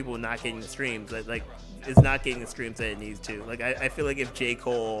speaking of people not getting the streams, that like is not getting the streams that it needs to. Like I feel like if J.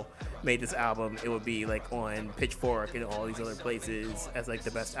 Cole made this album, it would be like on Pitchfork and all these other places as like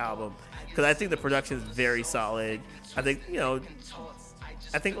the best album, because I think the production is very solid.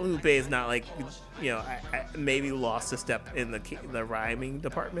 I think Lupe is not like, I maybe lost a step in the rhyming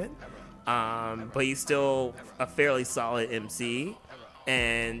department, but he's still a fairly solid MC,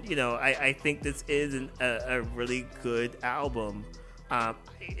 and I think this is a really good album.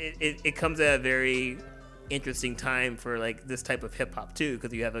 It comes at a very interesting time for like this type of hip hop too,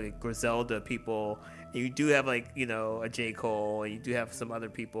 because you have like Griselda people, and you do have like a J. Cole, and you do have some other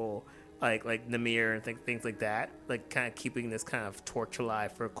people. Like Namir and things like that, like kind of keeping this kind of torch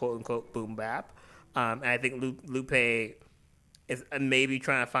alive for quote unquote boom bap. And I think Lupe is maybe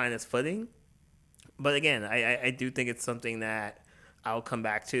trying to find his footing, but again, I do think it's something that I'll come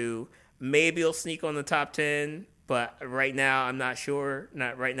back to. Maybe it'll sneak on the top 10, but right now I'm not sure.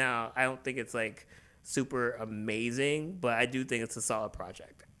 Not right now. I don't think it's like super amazing, but I do think it's a solid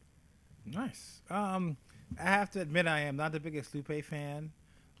project. Nice. I have to admit I am not the biggest Lupe fan.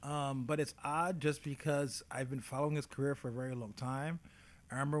 But it's odd just because I've been following his career for a very long time.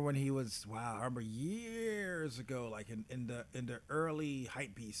 I remember when he was I remember years ago, like in the early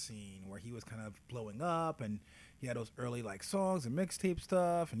hypebeast scene where he was kind of blowing up, and he had those early like songs and mixtape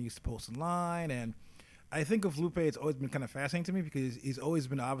stuff, and he used to post online. And I think of Lupe, it's always been kind of fascinating to me because he's always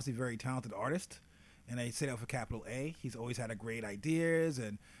been obviously a very talented artist. And I say that with a capital A. He's always had a great ideas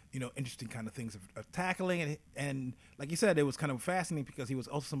and interesting kind of things of tackling, and like you said, it was kind of fascinating because he was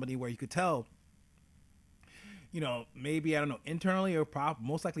also somebody where you could tell, maybe I don't know internally or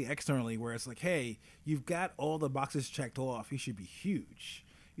most likely externally, where it's like, hey, you've got all the boxes checked off. You should be huge.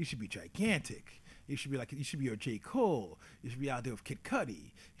 You should be gigantic. You should be your J. Cole. You should be out there with Kid Cudi.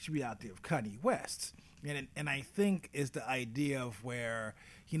 You should be out there with Kanye West. And I think is the idea of where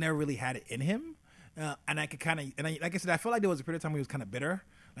he never really had it in him. And I could like I said, I felt like there was a period of time when he was kind of bitter.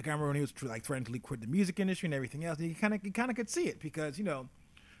 Like I remember when he was like threatening to quit the music industry and everything else. And you kind of could see it because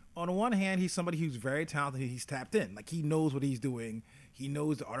on the one hand, he's somebody who's very talented. He's tapped in, like he knows what he's doing. He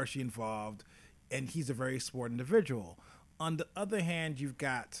knows the artistry involved, and he's a very smart individual. On the other hand, you've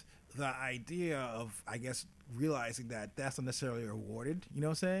got the idea of, I guess, realizing that that's not necessarily rewarded. You know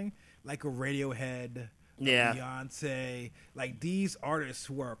what I'm saying? Like a Radiohead. Yeah. Beyonce, like these artists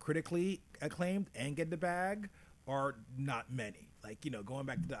who are critically acclaimed and get the bag are not many. Like, going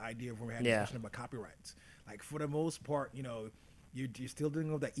back to the idea of when we had a discussion about copyrights. Like for the most part, you're still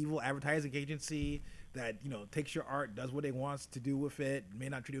dealing with that evil advertising agency that, takes your art, does what it wants to do with it, may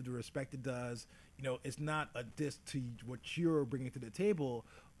not treat it with the respect it does. It's not a diss to what you're bringing to the table.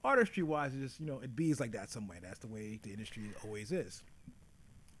 Artistry wise, it's just, it bees like that some way. That's the way the industry always is.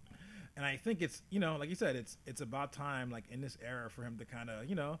 And I think it's, like you said, it's about time, like in this era, for him to kind of,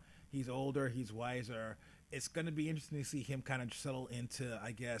 he's older, he's wiser. It's going to be interesting to see him kind of settle into,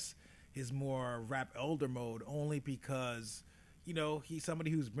 I guess, his more rap elder mode only because, he's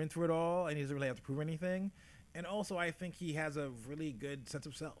somebody who's been through it all and he doesn't really have to prove anything. And also, I think he has a really good sense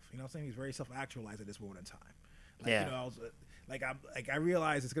of self. You know what I'm saying? He's very self-actualized at this moment in time. I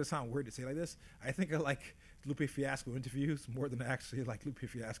realize it's gonna sound weird to say like this. I think I like Lupe Fiasco interviews more than I actually like Lupe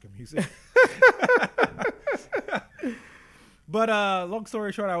Fiasco music. But long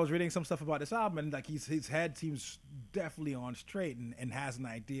story short, I was reading some stuff about this album, and like his head seems definitely on straight and has an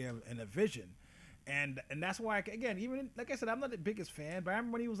idea and a vision. And that's why, again, even like I said, I'm not the biggest fan, but I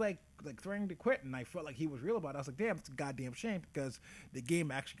remember when he was like threatening to quit, and I felt like he was real about it. I was like, damn, it's a goddamn shame because the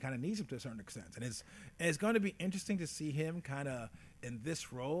game actually kind of needs him to a certain extent, and it's going to be interesting to see him kind of in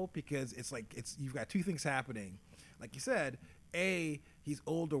this role because you've got two things happening, like you said. He's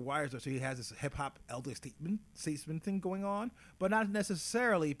older, wiser, so he has this hip hop elder statesman thing going on, but not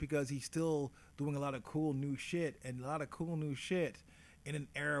necessarily because he's still doing a lot of cool new shit in an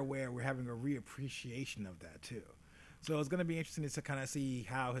era where we're having a reappreciation of that too. So it's going to be interesting to kind of see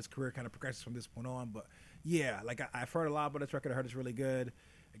how his career kind of progresses from this point on. But yeah, like I've heard a lot about this record. I heard it's really good.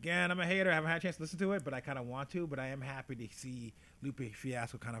 Again, I'm a hater. I haven't had a chance to listen to it, but I kind of want to. But I am happy to see Lupe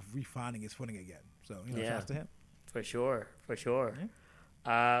Fiasco kind of refining his footing again. So, shouts to him. For sure.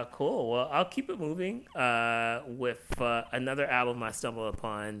 Yeah. Cool. Well, I'll keep it moving with another album I stumbled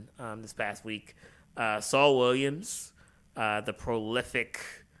upon this past week. Saul Williams, the prolific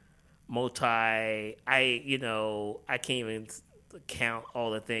I can't even count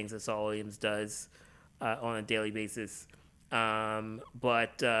all the things that Saul Williams does on a daily basis.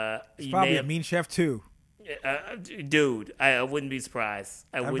 But it's probably a mean chef too. Dude, I wouldn't be surprised.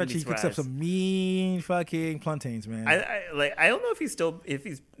 I wouldn't bet be he cooks surprised. up some mean fucking plantains, man. I don't know if he's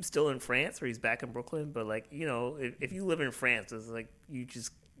still in France or he's back in Brooklyn, but if you live in France, it's like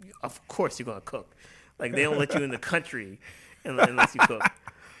of course you're gonna cook. Like they don't let you in the country unless you cook.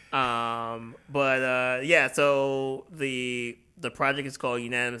 So the project is called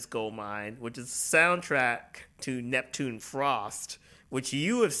Unanimous Goldmine, which is a soundtrack to Neptune Frost, which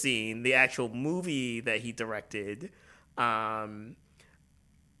you have seen, the actual movie that he directed. I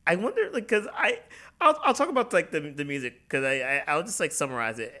wonder, because I'll talk about the music because I'll just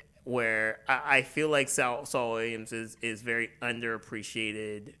summarize it. Where I feel like Saul Williams is very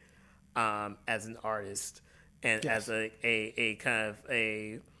underappreciated as an artist and yes. as a kind of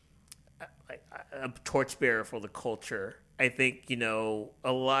a torchbearer for the culture. I think a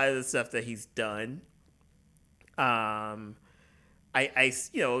lot of the stuff that he's done. We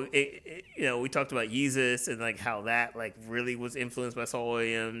talked about Yeezus and how that really was influenced by Saul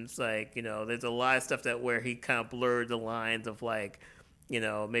Williams. There's a lot of stuff where he kind of blurred the lines of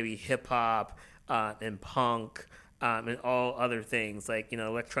maybe hip hop and punk and all other things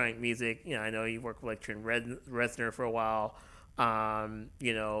electronic music. I know you worked with Trent Reznor for a while. And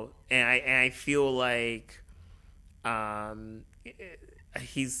I feel like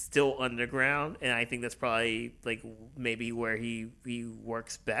he's still underground, and I think that's probably maybe where he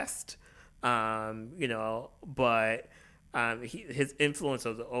works best. But his influence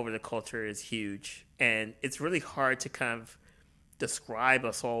over the culture is huge, and it's really hard to kind of describe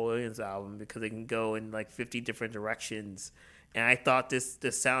a Saul Williams album because it can go in 50 different directions. And I thought this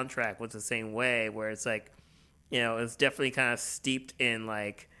soundtrack was the same way, where it's it's definitely kind of steeped in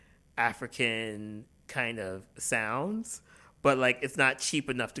African kind of sounds, but it's not cheap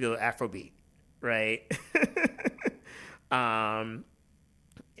enough to go Afrobeat, right? That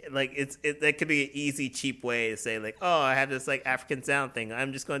could be an easy, cheap way to say I have this African sound thing.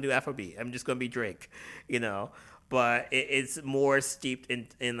 I'm just going to do Afrobeat. I'm just going to be Drake, But it's more steeped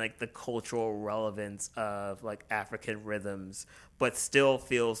in the cultural relevance of African rhythms, but still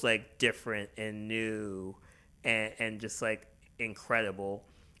feels different and new, and just incredible.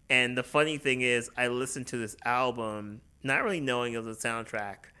 And the funny thing is, I listened to this album not really knowing it was a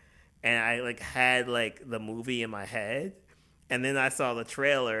soundtrack, and I had the movie in my head, and then I saw the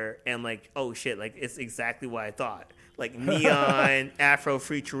trailer and oh shit, it's exactly what I thought. Neon,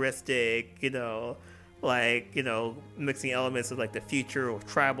 Afro-futuristic, mixing elements of the future or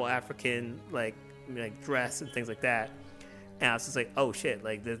tribal African dress and things like that. And I was just oh shit,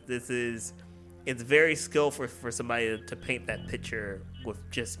 this is, it's very skillful for somebody to paint that picture with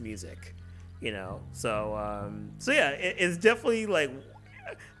just music, So yeah, it's definitely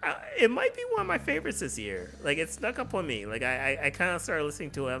it might be one of my favorites this year. It snuck up on me. I kind of started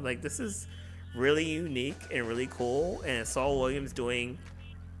listening to it. I'm this is really unique and really cool, and Saul Williams doing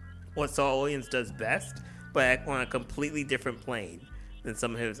what Saul Williams does best, but on a completely different plane than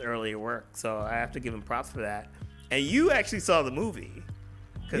some of his earlier work. So I have to give him props for that. And you actually saw the movie,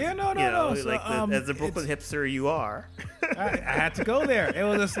 Yeah, no. So, as a Brooklyn hipster you are. I had to go there. It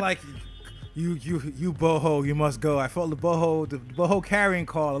was just like, you boho, you must go. I felt the boho carrying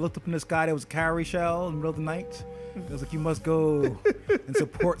call. I looked up in the sky. There was a cowrie shell in the middle of the night. It was like, you must go and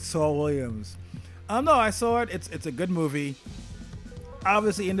support Saul Williams. No, I saw it. It's a good movie.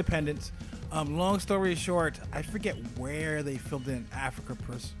 Obviously independent. Long story short, I forget where they filmed it in Africa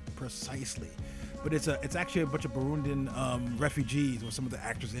precisely, but it's actually a bunch of Burundian refugees with some of the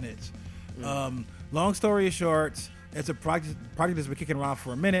actors in it. Long story short, it's a project that's been kicking around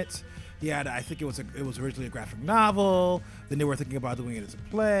for a minute. Yeah, I think it was originally a graphic novel. Then they were thinking about doing it as a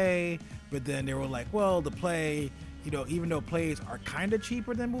play, but then they were like, well, the play, even though plays are kind of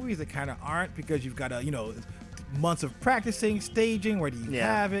cheaper than movies, they kind of aren't, because you've got to, months of practicing, staging, where do you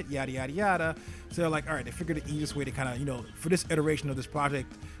have it, yada, yada, yada. So they're like, all right, they figured the easiest way to kind of, for this iteration of this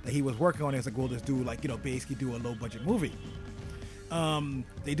project that he was working on, is like, we'll just do basically do a low budget movie.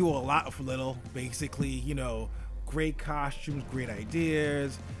 They do a lot for little, basically, great costumes, great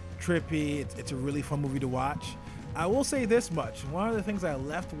ideas, trippy. It's a really fun movie to watch. I will say this much. One of the things I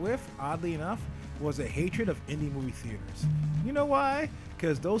left with, oddly enough, was a hatred of indie movie theaters. You know why?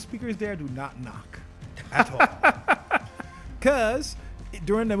 Because those speakers there do not knock at all. Because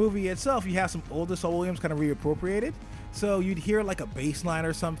during the movie itself, you have some older Saul Williams kind of reappropriated. So you'd hear like a bass line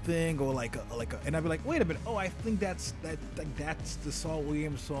or something, or like a, and I'd be like, wait a minute, oh, I think that's the Saul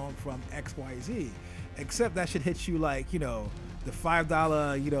Williams song from XYZ. Except that shit hits you like, the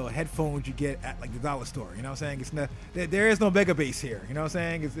 $5, headphones you get at like the dollar store. You know what I'm saying? It's not, there is no mega bass here. You know what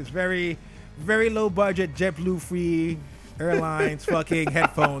I'm saying? It's very, very low budget, JetBlue free airlines fucking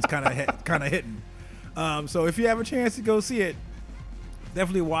headphones kind of hitting. So if you have a chance to go see it,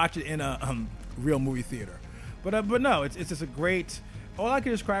 definitely watch it in a real movie theater. But no, it's just a great. All I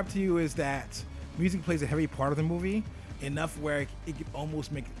can describe to you is that music plays a heavy part of the movie, enough where it could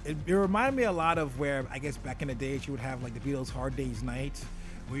almost make it. It reminded me a lot of where, I guess, back in the days you would have like the Beatles' Hard Day's Night,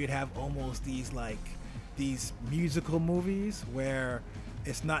 where you'd have almost these musical movies where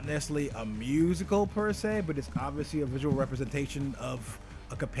it's not necessarily a musical per se, but it's obviously a visual representation of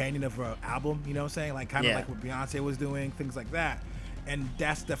a companion of an album. You know what I'm saying? Like kind of like what Beyonce was doing, things like that. And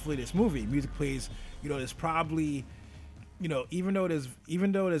that's definitely this movie. Music plays. There's probably, even though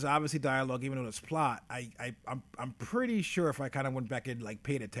there's obviously dialogue, even though there's plot, I'm pretty sure if I kind of went back and like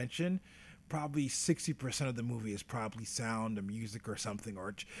paid attention, probably 60% of the movie is probably sound or music or something,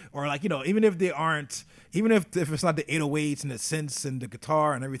 or like, even if they aren't, even if it's not the 808s and the synths and the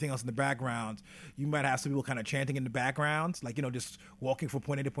guitar and everything else in the background, you might have some people kind of chanting in the background, like, just walking from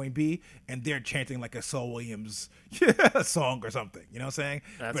point A to point B, and they're chanting like a Saul Williams song or something, you know what I'm saying?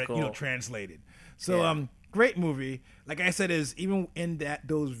 That's but, cool. Translated. So, great movie. Like I said, is even in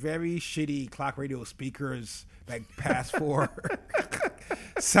those very shitty clock radio speakers that pass for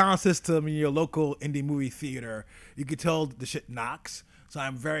sound system in your local indie movie theater, you could tell the shit knocks. So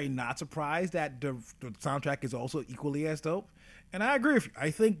I'm very not surprised that the soundtrack is also equally as dope. And I agree with you.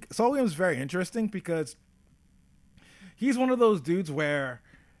 I think Saul Williams is very interesting because he's one of those dudes where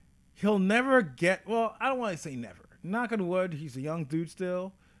he'll never get, well, I don't want to say never. Knock on wood, he's a young dude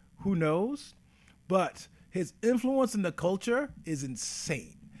still. Who knows? But his influence in the culture is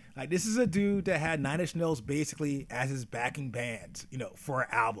insane. Like, this is a dude that had Nine Inch Nails basically as his backing band, for an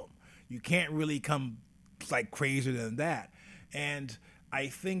album. You can't really come like crazier than that. And I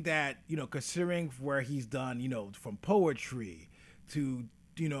think that, considering where he's done, from poetry to,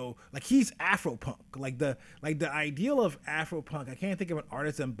 like he's Afropunk. Like the ideal of Afropunk, I can't think of an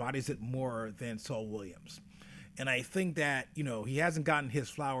artist that embodies it more than Saul Williams. And I think that, he hasn't gotten his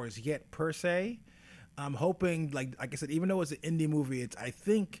flowers yet per se. I'm hoping, like I said, even though it's an indie movie, I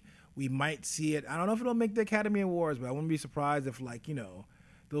think we might see it. I don't know if it'll make the Academy Awards, but I wouldn't be surprised if, like,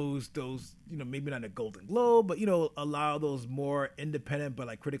 those maybe not a Golden Globe, but allow those more independent but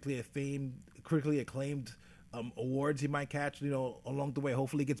like critically acclaimed awards he might catch, along the way.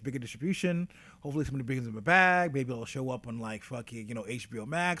 Hopefully, it gets bigger distribution. Hopefully, somebody brings him a bag. Maybe it'll show up on like fucking HBO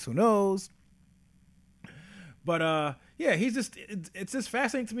Max. Who knows? But he's just it's just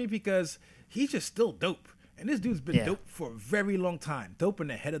fascinating to me because he's just still dope. And this dude's been dope for a very long time. Dope and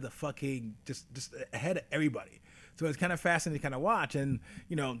ahead of the fucking just ahead of everybody. So it's kind of fascinating to kind of watch. And,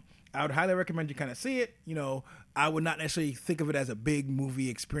 I would highly recommend you kind of see it. I would not necessarily think of it as a big movie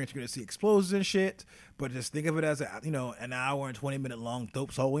experience. You're going to see explosions and shit, but just think of it as an hour and 20-minute long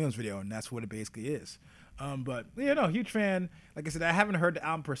dope Saul Williams video. And that's what it basically is. But huge fan. Like I said, I haven't heard the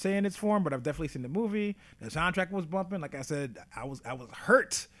album per se in its form, but I've definitely seen the movie. The soundtrack was bumping. Like I said, I was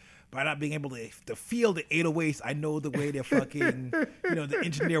hurt by not being able to feel the 808s. I know the way the fucking the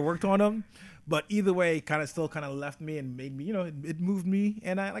engineer worked on them. But either way, kind of left me and made me, it moved me.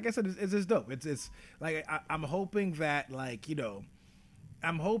 And like I said, it's just dope. It's like I'm hoping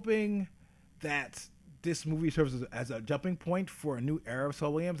that this movie serves as a jumping point for a new era of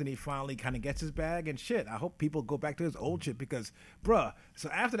Saul Williams, and he finally kind of gets his bag and shit. I hope people go back to his old shit because, bruh. So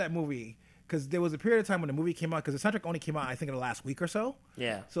after that movie, because there was a period of time when the movie came out, because the soundtrack only came out, I think, in the last week or so.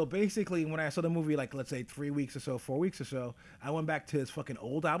 Yeah. So basically, when I saw the movie, like, let's say 3 weeks or so, 4 weeks or so, I went back to his fucking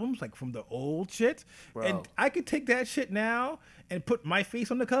old albums, like from the old shit. Bro. And I could take that shit now and put my face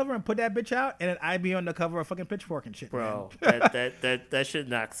on the cover and put that bitch out, and then I'd be on the cover of fucking Pitchfork and shit. Bro, man. that shit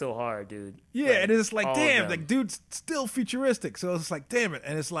knocks so hard, dude. Yeah, and it's like, all damn, of them. like, dude's still futuristic. So it's like, damn it.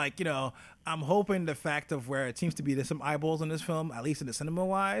 And it's like, I'm hoping the fact of where it seems to be there's some eyeballs on this film, at least in the cinema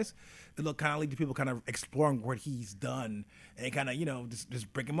wise, it'll kind of lead to people kind of exploring what he's done and kind of,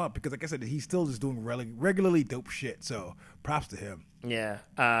 just bring him up. Because like I said, he's still just doing regularly dope shit. So props to him. Yeah.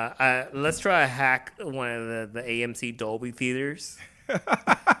 Let's try to hack one of the AMC Dolby theaters.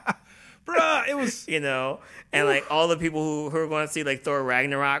 Bruh, it was... and like all the people who are going to see like Thor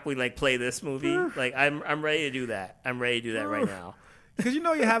Ragnarok, we like play this movie. Like I'm ready to do that. I'm ready to do that right now. Because you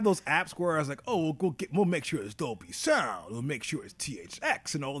have those apps where I was like, oh, we'll make sure it's Dolby Sound, we'll make sure it's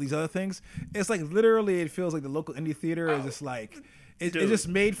THX and all these other things. It's like literally, it feels like the local indie theater is just like, it's just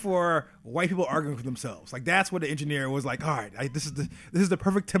made for white people arguing for themselves. Like that's what the engineer was like. All right, this is the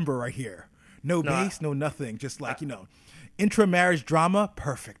perfect timbre right here. No bass, no nothing. Just like intra-marriage drama,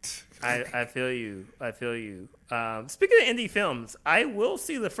 perfect. I feel you. Speaking of indie films, I will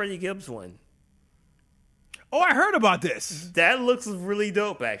see the Freddie Gibbs one. Oh, I heard about this. That looks really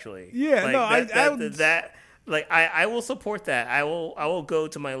dope, actually. Yeah, I will support that. I will go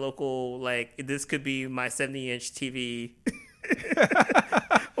to my local, like, this could be my 70-inch TV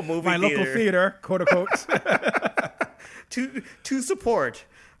movie my local theater, quote unquote, to support.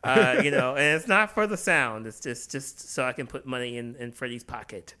 And it's not for the sound. It's just so I can put money in Freddie's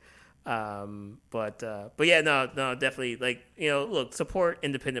pocket. But yeah, no, definitely. Like, look, support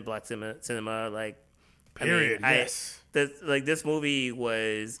independent black cinema. Like, period. Yes. This movie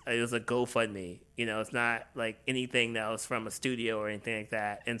was a GoFundMe. It's not like anything that was from a studio or anything like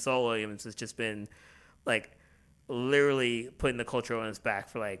that. And Saul Williams has just been like literally putting the culture on his back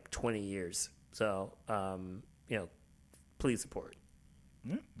for like 20 years. So, please support.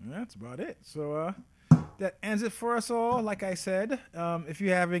 Yeah, that's about it. So that ends it for us all. Like I said, if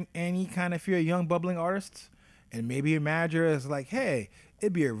you're having if you're a young bubbling artist and maybe your manager is like, hey,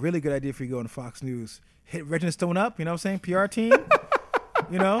 it'd be a really good idea for you to go on Fox News. Hit Regina Stone up, you know what I'm saying? PR team.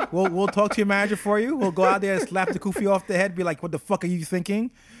 We'll talk to your manager for you. We'll go out there and slap the kufi off the head, be like, what the fuck are you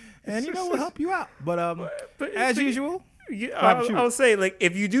thinking? And, we'll help you out. But as usual. I'll say, like,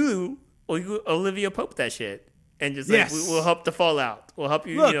 if you do, Olivia Pope that shit. And just, like, we'll help the fallout. We'll help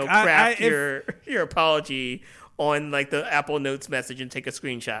you, craft your apology on, like, the Apple Notes message and take a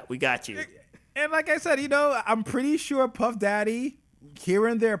screenshot. We got you. And like I said, I'm pretty sure Puff Daddy here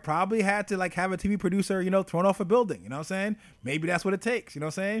and there probably had to like have a TV producer, thrown off a building. You know what I'm saying? Maybe that's what it takes. You know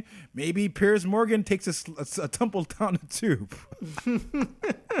what I'm saying? Maybe Piers Morgan takes a tumble down the tube.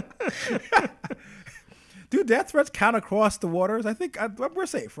 Do death threats count across the waters? I think we're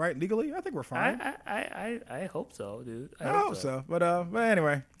safe, right? Legally, I think we're fine. I hope so, dude. I hope so. But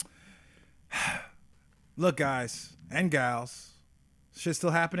anyway, look, guys and gals, shit's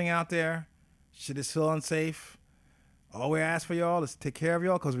still happening out there. Shit is still unsafe. All we ask for y'all is to take care of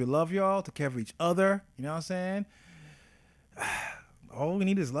y'all because we love y'all, take care of each other. You know what I'm saying? All we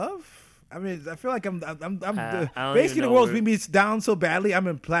need is love. I mean, I feel like I'm basically the world's beat me down so badly. I'm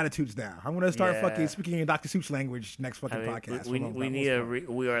in platitudes now. I'm gonna start fucking speaking in Dr. Seuss language next fucking podcast. We need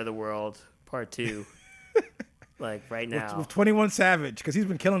We Are the World Part 2, like right now with 21 Savage because he's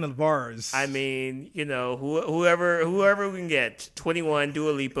been killing the bars. I mean, whoever we can get, 21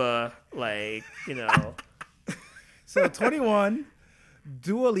 Dua Lipa, like So 21,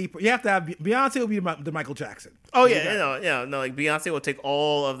 Dua Lipa. You have to have Beyonce will be the Michael Jackson. Oh yeah, no, like Beyonce will take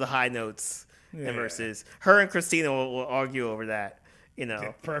all of the high notes and verses. Her and Christina will argue over that.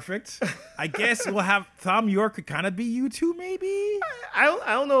 Yeah, perfect. I guess we'll have Thom Yorke could kind of be you too, maybe. I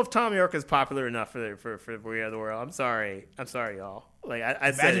don't know if Thom Yorke is popular enough for We Are the World. I'm sorry, y'all. Like I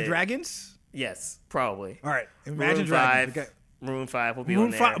Imagine Dragons. Yes, probably. All right, Imagine Dragons. Maroon 5 will be on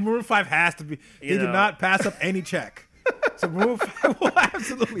there. Maroon 5 has to be. They did not pass up any check. So Maroon 5 will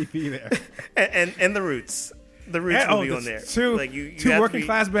absolutely be there. And the Roots. The Roots will be on there. Two working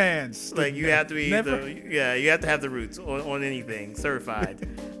class bands. Like you have to be you have to have the Roots on anything certified.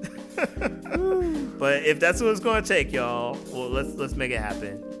 But if that's what it's going to take, y'all, well let's make it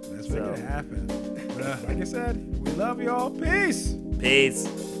happen. Let's make it happen. But, like I said, we love y'all. Peace. Peace.